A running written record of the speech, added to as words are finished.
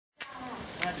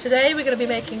Today we're going to be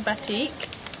making batik.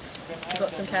 We've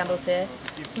got some candles here.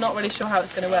 Not really sure how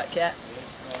it's going to work yet.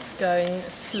 It's going a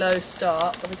slow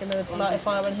start, but we're going to light a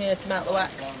fire on here to melt the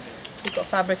wax. We've got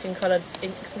fabric and coloured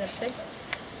inks and everything.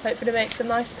 Hopefully make some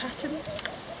nice patterns.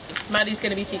 Maddie's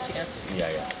going to be teaching us.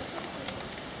 Yeah.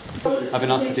 I've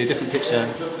been asked to do a different picture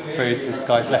for this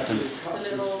guy's lesson.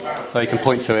 So you can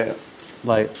point to it,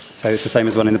 so it's the same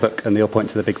as one in the book, and they'll point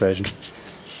to the big version.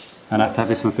 And I have to have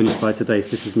this one finished by today, so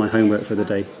this is my homework for the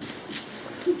day.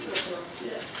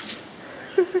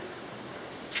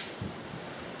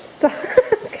 Stop.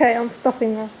 Okay, I'm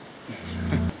stopping now.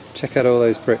 Check out all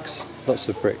those bricks, lots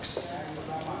of bricks.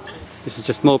 This is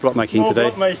just more block making today.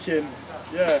 More block making,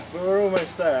 yeah, we're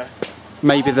almost there.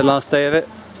 Maybe the last day of it?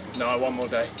 No, one more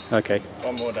day. Okay.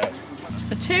 One more day.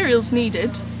 Materials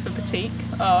needed for batik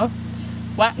are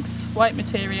wax, white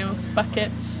material,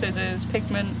 buckets, scissors,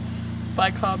 pigment,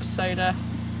 bicarb soda,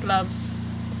 gloves,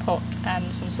 pot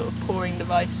and some sort of pouring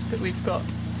device, but we've got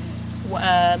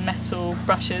metal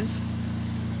brushes.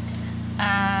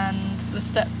 And the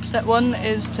step one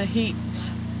is to heat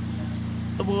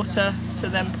the water to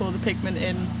then pour the pigment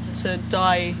in to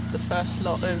dye the first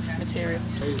lot of material.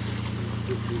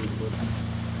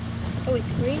 Oh,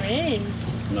 it's green? Green?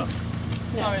 No.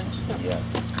 Orange. Yeah.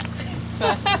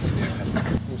 First it's green.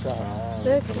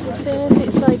 Look, as soon as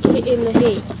it's like hitting the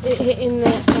heat, hitting the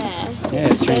air. Yeah,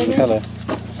 it's changing colour.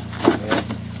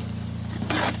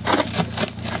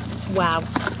 Wow.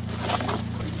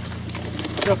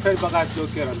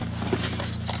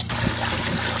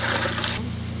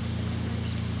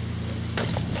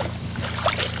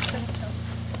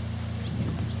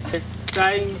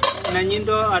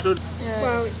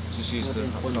 Wow, it's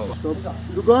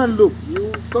You go and look.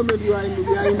 You come and you are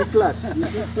in the class. You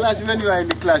see class when you are in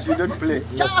the class, you don't play.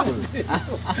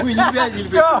 We in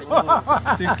class.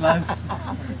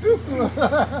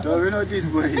 So you know this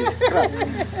boy is crap.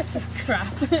 It's crap.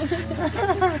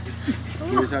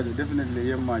 Definitely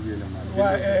young man.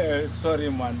 Why, sorry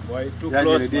man, why too Yeah,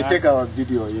 close? they take our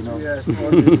video, you know. Yes,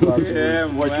 Yeah,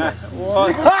 watch it.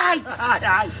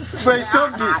 But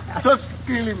stop this. Stop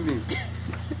killing me.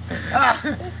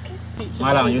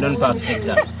 Malang, you don't pass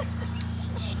exam.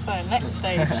 So next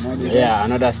stage. Yeah,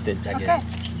 another stage again. Okay.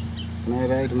 Can I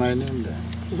write my name there?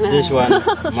 This one,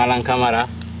 Malang Kamara,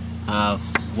 have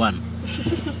 1.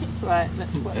 Right,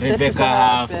 let's work. Rebecca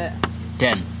have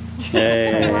 10. Yeah.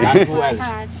 And who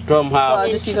else? Tom Well, have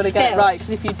just you got to get it right,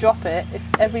 because if you drop it, if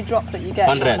every drop that you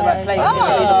get is in 100. the right place, Oh. you're going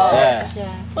to do the mark. Yes.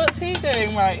 yeah. What's he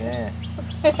doing right? Yeah.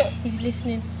 He's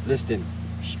listening. Listen.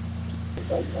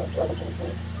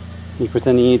 You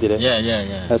pretending you did it? Yeah.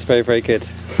 That's very, very good.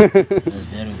 That's very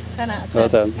good. 10 out of 10. Well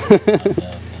done.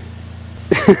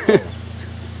 Okay.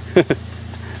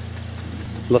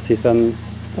 Lottie's done,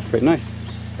 that's pretty nice.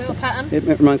 Little pattern. It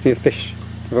reminds me of fish,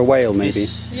 of a whale maybe.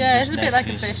 Fish. Yeah, it's a Fish bit like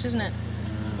a fish. fish, isn't it?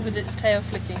 With its tail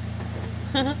flicking.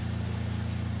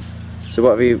 So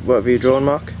what have you drawn,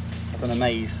 Mark? I've done a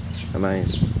maze, A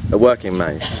maze. A working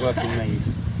maze. a working maze.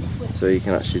 So you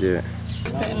can actually do it.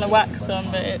 Putting the wax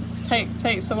on, but it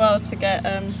takes a while to get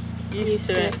used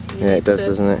to it. You Yeah, need it does, to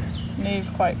doesn't it? move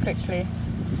quite quickly.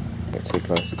 Get too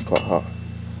close, it's quite hot.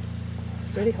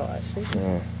 It's really hot actually.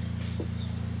 Yeah.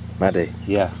 Maddie,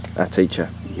 Yeah. our teacher.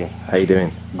 Yeah. How you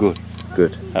doing? Good.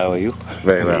 Good. How are you?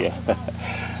 Very well.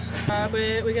 Yeah.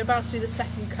 We're about to do the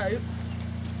second coat.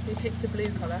 We picked a blue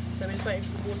colour, so we're just waiting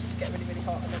for the water to get really, really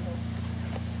hot and then we'll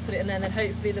put it in there, and then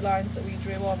hopefully the lines that we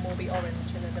drew on will be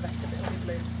orange and then the rest of it will be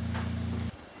blue.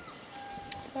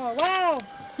 Oh wow!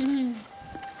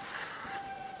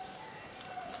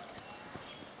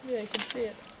 Yeah, you can see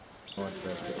it.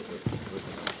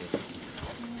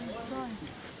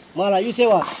 Mala, you say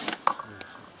what?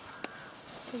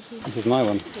 This is my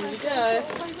one. There we go.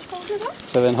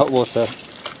 So then hot water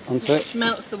onto it.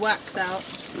 Melts the wax out.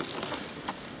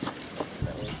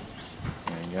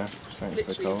 There you go. Thanks,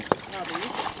 Literally. Nicole.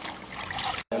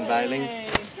 Unveiling. Yay.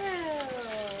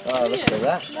 Oh, look at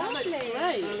that. That looks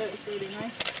great. That looks really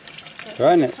nice. It's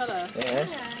alright, isn't it? Colour. Yeah.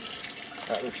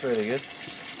 That looks really good.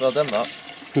 Well done, Mark.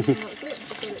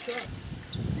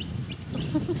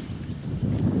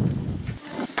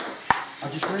 I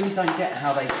just really don't get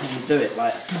how they can do it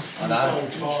like I know.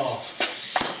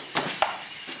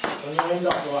 And I end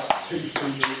up like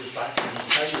 2-3 years back in the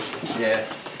tailor.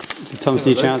 Yeah. So Tom's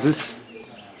new trousers.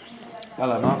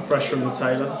 Hello, Mark. Fresh from the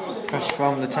tailor. Fresh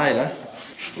from the tailor.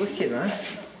 Wicked, man.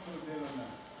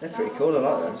 They're pretty cool. I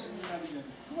like those.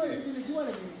 I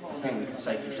think we can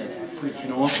safely say they're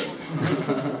freaking awesome.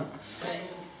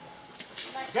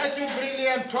 That's it,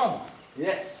 brilliant, Tom.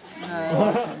 Yes.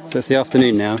 So it's the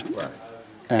afternoon now.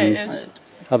 And It is.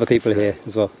 other people here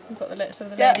as well. We've got some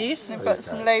of the ladies. We've got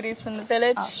some ladies from the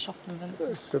village.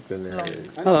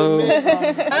 Hello. Oh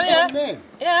yeah.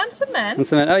 Yeah, and some men. And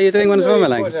some, oh, you're doing one as well,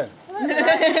 Malang?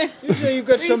 You say you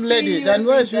got some ladies, and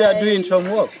whilst we are doing some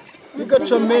work, you got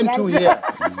some men too here.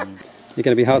 You're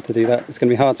going to be hard to do that. It's going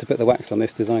to be hard to put the wax on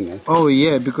this design though. Oh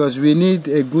yeah, because we need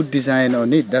a good design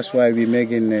on it. That's why we're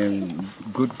making a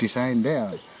good design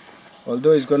there.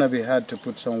 Although it's going to be hard to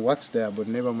put some wax there, but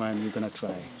never mind, we're going to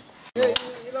try.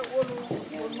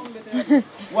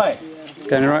 Why?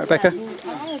 Going all right, Rebecca?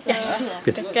 Yes.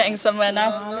 Good. Getting somewhere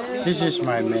now. This is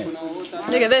my man.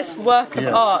 Look at this work of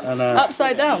art. and,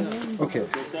 Upside down. Okay.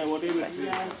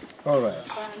 All right.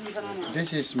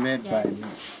 This is made by me.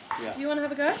 You want to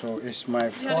have a go? So it's my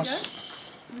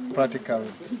first practical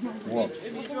work.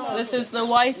 This is the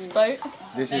Weiss boat.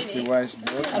 This is the wise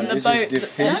boat, And and the this boat is the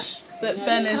fish. that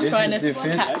Ben is This trying is the to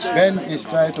fish. catch. Ben is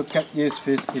trying to catch this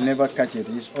fish. He never catch it.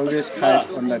 He's always hide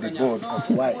under the board of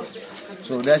white.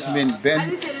 So that means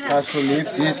Ben has to leave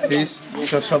this fish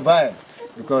to survive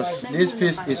because this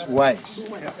fish is white.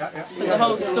 There's a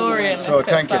whole story in this So bit of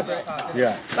thank you. fabric.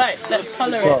 Yeah. Right, let's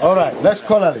colour So it. all right, let's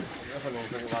color it.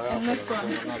 And this one.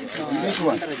 This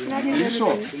one. This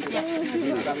one.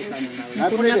 I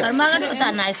put it there.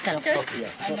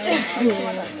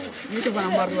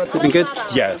 It's been good?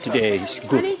 Yeah, today is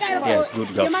good. Yes, good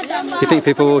job. Do you think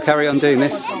people will carry on doing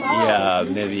this? Yeah,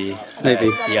 maybe.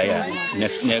 Maybe. Yeah.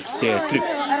 Next trip.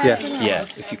 Yeah. Yeah,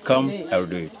 if you come, I will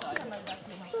do it.